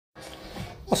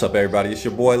What's up, everybody? It's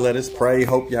your boy, Let Us Pray.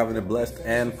 Hope you're having a blessed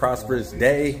and prosperous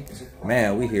day.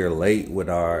 Man, we here late with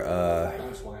our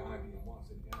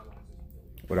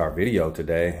video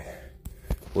today.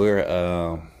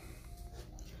 We're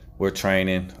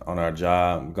training on our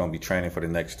job. We're gonna be training for the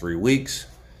next 3 weeks.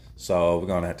 So we're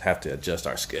gonna have to adjust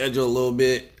our schedule a little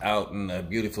bit out in the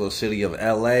beautiful city of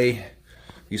LA.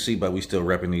 You see, but we still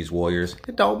repping these Warriors.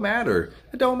 It don't matter.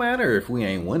 It don't matter if we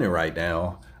ain't winning right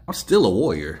now. I'm still a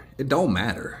Warrior. It don't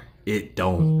matter. It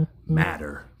don't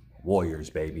matter. Warriors,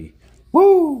 baby.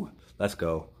 Woo! Let's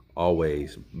go.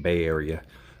 Always. Bay Area.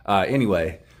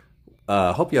 Anyway,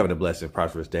 hope you're having a blessed and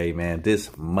prosperous day, man.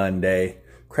 This Monday.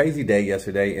 Crazy day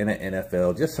yesterday in the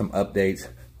NFL. Just some updates.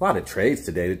 A lot of trades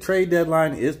today. The trade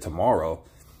deadline is tomorrow.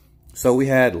 So we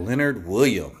had Leonard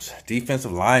Williams,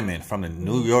 defensive lineman from the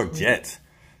New York Jets,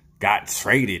 got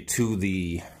traded to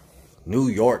the New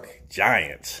York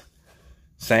Giants.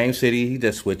 Same city, he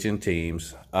just switching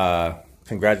teams.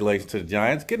 Congratulations to the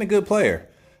Giants, getting a good player.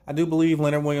 I do believe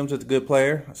Leonard Williams is a good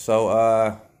player.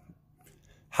 So,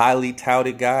 highly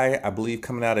touted guy, I believe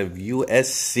coming out of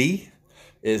USC,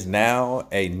 is now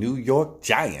a New York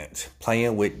Giant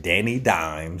playing with Danny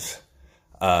Dimes,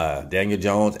 Daniel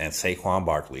Jones, and Saquon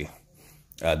Barkley,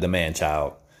 the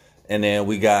man-child. And then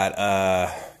we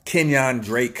got Kenyon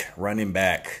Drake, running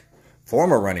back,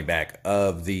 former running back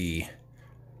of the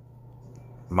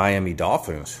Miami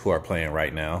Dolphins, who are playing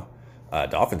right now.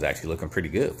 Dolphins actually looking pretty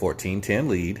good. 14-10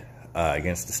 lead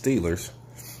against the Steelers.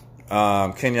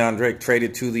 Kenyon Drake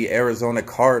traded to the Arizona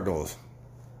Cardinals.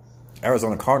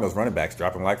 Arizona Cardinals running backs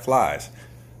dropping like flies.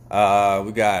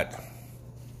 We got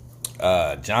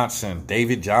Johnson,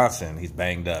 David Johnson. He's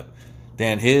banged up.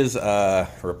 Then his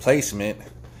replacement,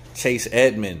 Chase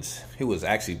Edmonds, he was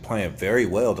actually playing very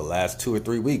well the last 2 or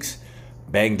 3 weeks.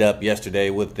 Banged up yesterday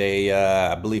with a,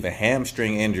 I believe, a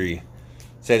hamstring injury.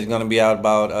 Says he's going to be out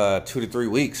about 2 to 3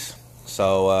 weeks.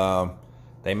 So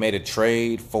they made a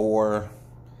trade for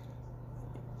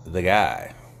the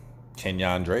guy,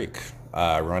 Kenyon Drake,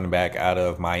 running back out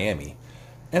of Miami.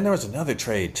 And there was another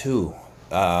trade too.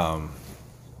 I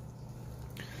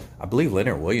believe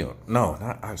Leonard Williams.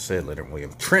 No, I said Leonard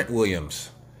Williams. Trent Williams.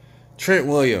 Trent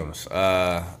Williams,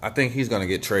 I think he's going to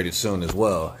get traded soon as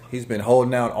well. He's been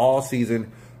holding out all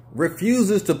season,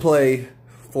 refuses to play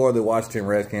for the Washington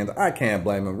Redskins. I can't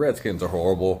blame him. Redskins are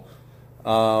horrible.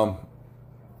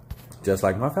 Just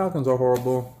like my Falcons are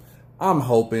horrible. I'm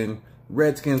hoping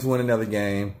Redskins win another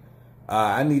game.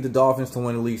 I need the Dolphins to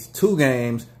win at least 2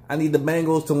 games. I need the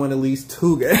Bengals to win at least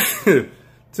 2 games.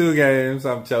 2 games.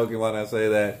 I'm choking when I say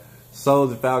that. So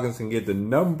the Falcons can get the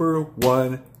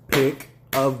 #1 pick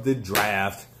of the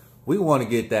draft. We want to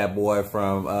get that boy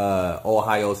from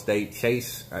Ohio State,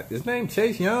 Chase. His name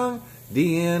Chase Young,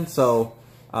 DN. So,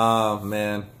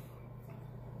 man,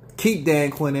 keep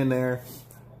Dan Quinn in there.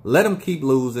 Let him keep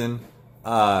losing,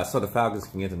 so the Falcons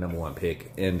can get the #1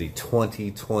 pick in the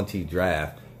 2020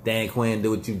 draft. Dan Quinn,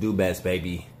 do what you do best,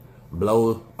 baby.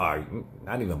 Blow, or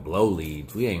not even blow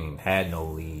leads. We ain't even had no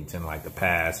leads in like the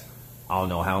past, I don't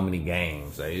know how many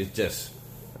games. It's just,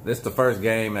 this is the first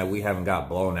game that we haven't got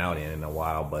blown out in a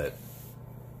while, but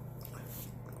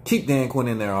keep Dan Quinn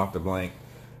in there off the blank.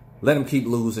 Let him keep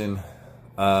losing.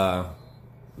 We're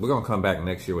going to come back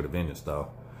next year with a vengeance, though.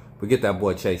 We get that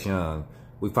boy Chase Young.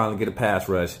 We finally get a pass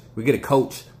rush. We get a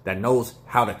coach that knows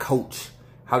how to coach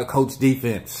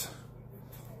defense.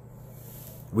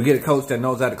 We get a coach that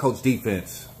knows how to coach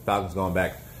defense. Falcons going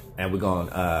back, and we're going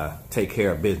to take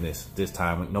care of business this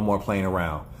time. No more playing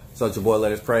around. So it's your boy,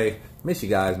 Let Us Pray. Miss you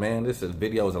guys, man. This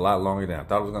video is a lot longer than I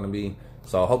thought it was going to be.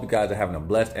 So I hope you guys are having a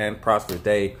blessed and prosperous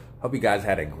day. Hope you guys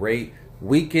had a great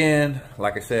weekend.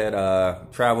 Like I said,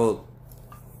 traveled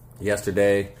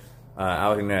yesterday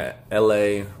out in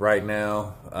LA right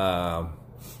now.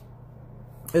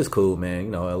 It's cool, man. You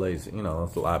know, LA's, you know,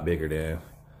 it's a lot bigger than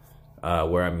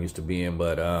where I'm used to being.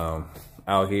 But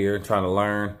out here trying to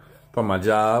learn from my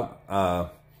job.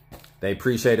 They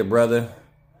appreciate it, brother.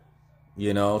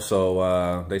 You know,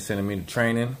 so they sending me to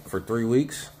training for 3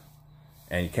 weeks,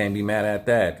 and you can't be mad at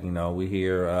that. You know, we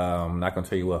here. I'm not gonna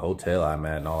tell you what hotel I'm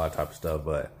at and all that type of stuff,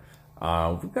 but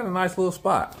we got a nice little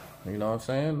spot. You know what I'm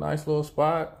saying? Nice little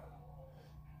spot,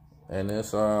 and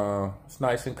it's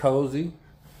nice and cozy.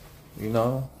 You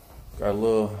know, got a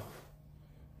little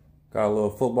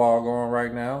football going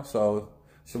right now. So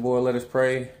it's your boy, Let Us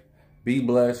Pray. Be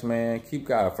blessed, man. Keep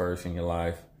God first in your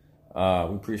life. We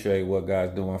appreciate what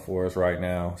God's doing for us right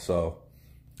now. So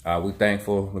we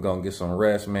thankful. We're going to get some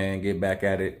rest, man. Get back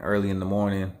at it early in the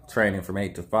morning. Training from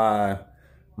 8 to 5,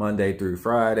 Monday through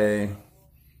Friday.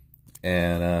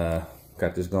 And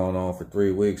got this going on for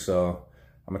 3 weeks. So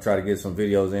I'm gonna try to get some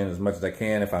videos in as much as I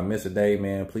can. If I miss a day,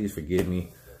 man, please forgive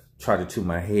me. Try to tune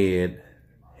my head,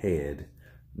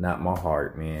 not my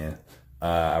heart, man.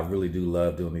 I really do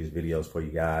love doing these videos for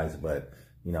you guys, but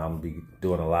you know, I'm gonna be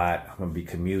doing a lot. I'm gonna be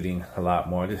commuting a lot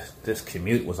more. This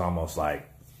commute was almost like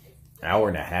an hour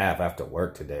and a half after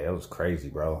work today. It was crazy,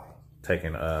 bro.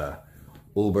 Taking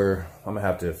Uber. I'm gonna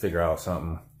have to figure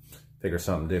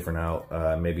something different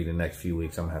out. Maybe the next few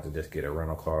weeks I'm gonna have to just get a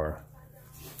rental car.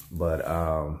 But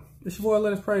it's your boy,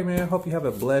 Let Us Pray, man. Hope you have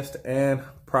a blessed and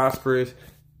prosperous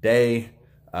day.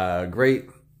 Great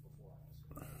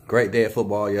day at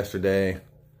football yesterday.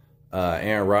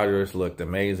 Aaron Rodgers looked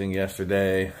amazing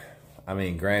yesterday. I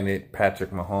mean, granted,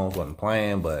 Patrick Mahomes wasn't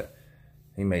playing, but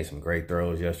he made some great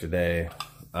throws yesterday.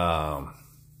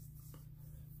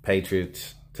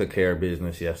 Patriots took care of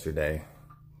business yesterday.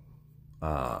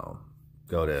 Go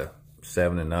to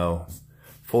 7-0.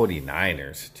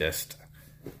 49ers just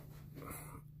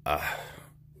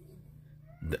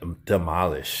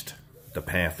demolished the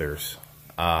Panthers.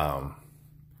 49ers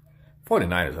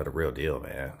are the real deal,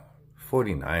 man.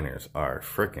 49ers are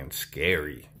freaking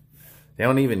scary. They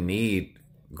don't even need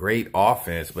great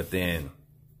offense, but then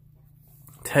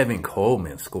Tevin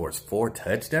Coleman scores 4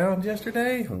 touchdowns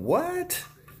yesterday? What?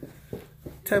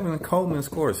 Tevin Coleman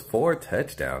scores 4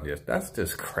 touchdowns. That's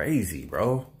just crazy,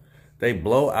 bro. They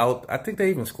blow out. I think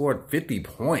they even scored 50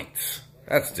 points.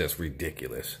 That's just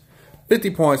ridiculous.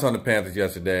 50 points on the Panthers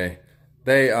yesterday.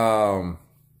 They go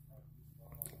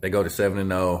to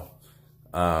 7-0.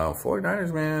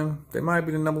 49ers, man, they might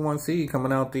be the #1 seed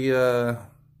coming out the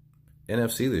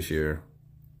NFC this year.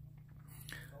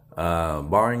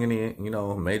 Barring any, you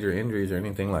know, major injuries or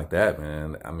anything like that,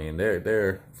 man. I mean,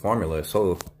 their formula is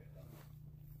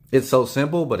it's so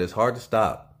simple, but it's hard to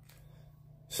stop.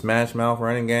 Smash mouth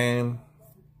running game,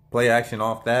 play action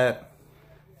off that,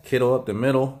 Kittle up the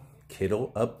middle.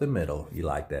 Kittle up the middle. You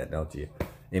like that, don't you?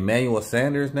 Emmanuel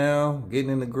Sanders now getting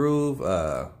in the groove,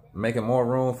 making more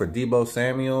room for Debo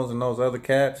Samuels and those other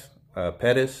cats.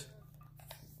 Pettis.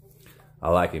 I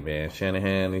like it, man.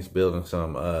 Shanahan, he's building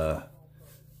some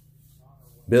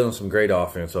great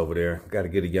offense over there. Got to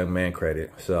get a young man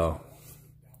credit. So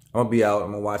I'm going to be out.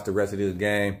 I'm going to watch the rest of this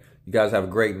game. You guys have a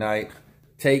great night.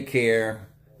 Take care.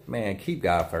 Man, keep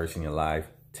God first in your life.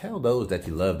 Tell those that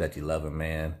you love them,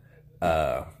 man.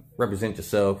 Represent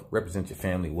yourself. Represent your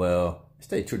family well.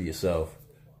 Stay true to yourself.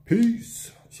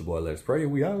 Peace. It's your boy, Let's Pray.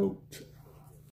 We out.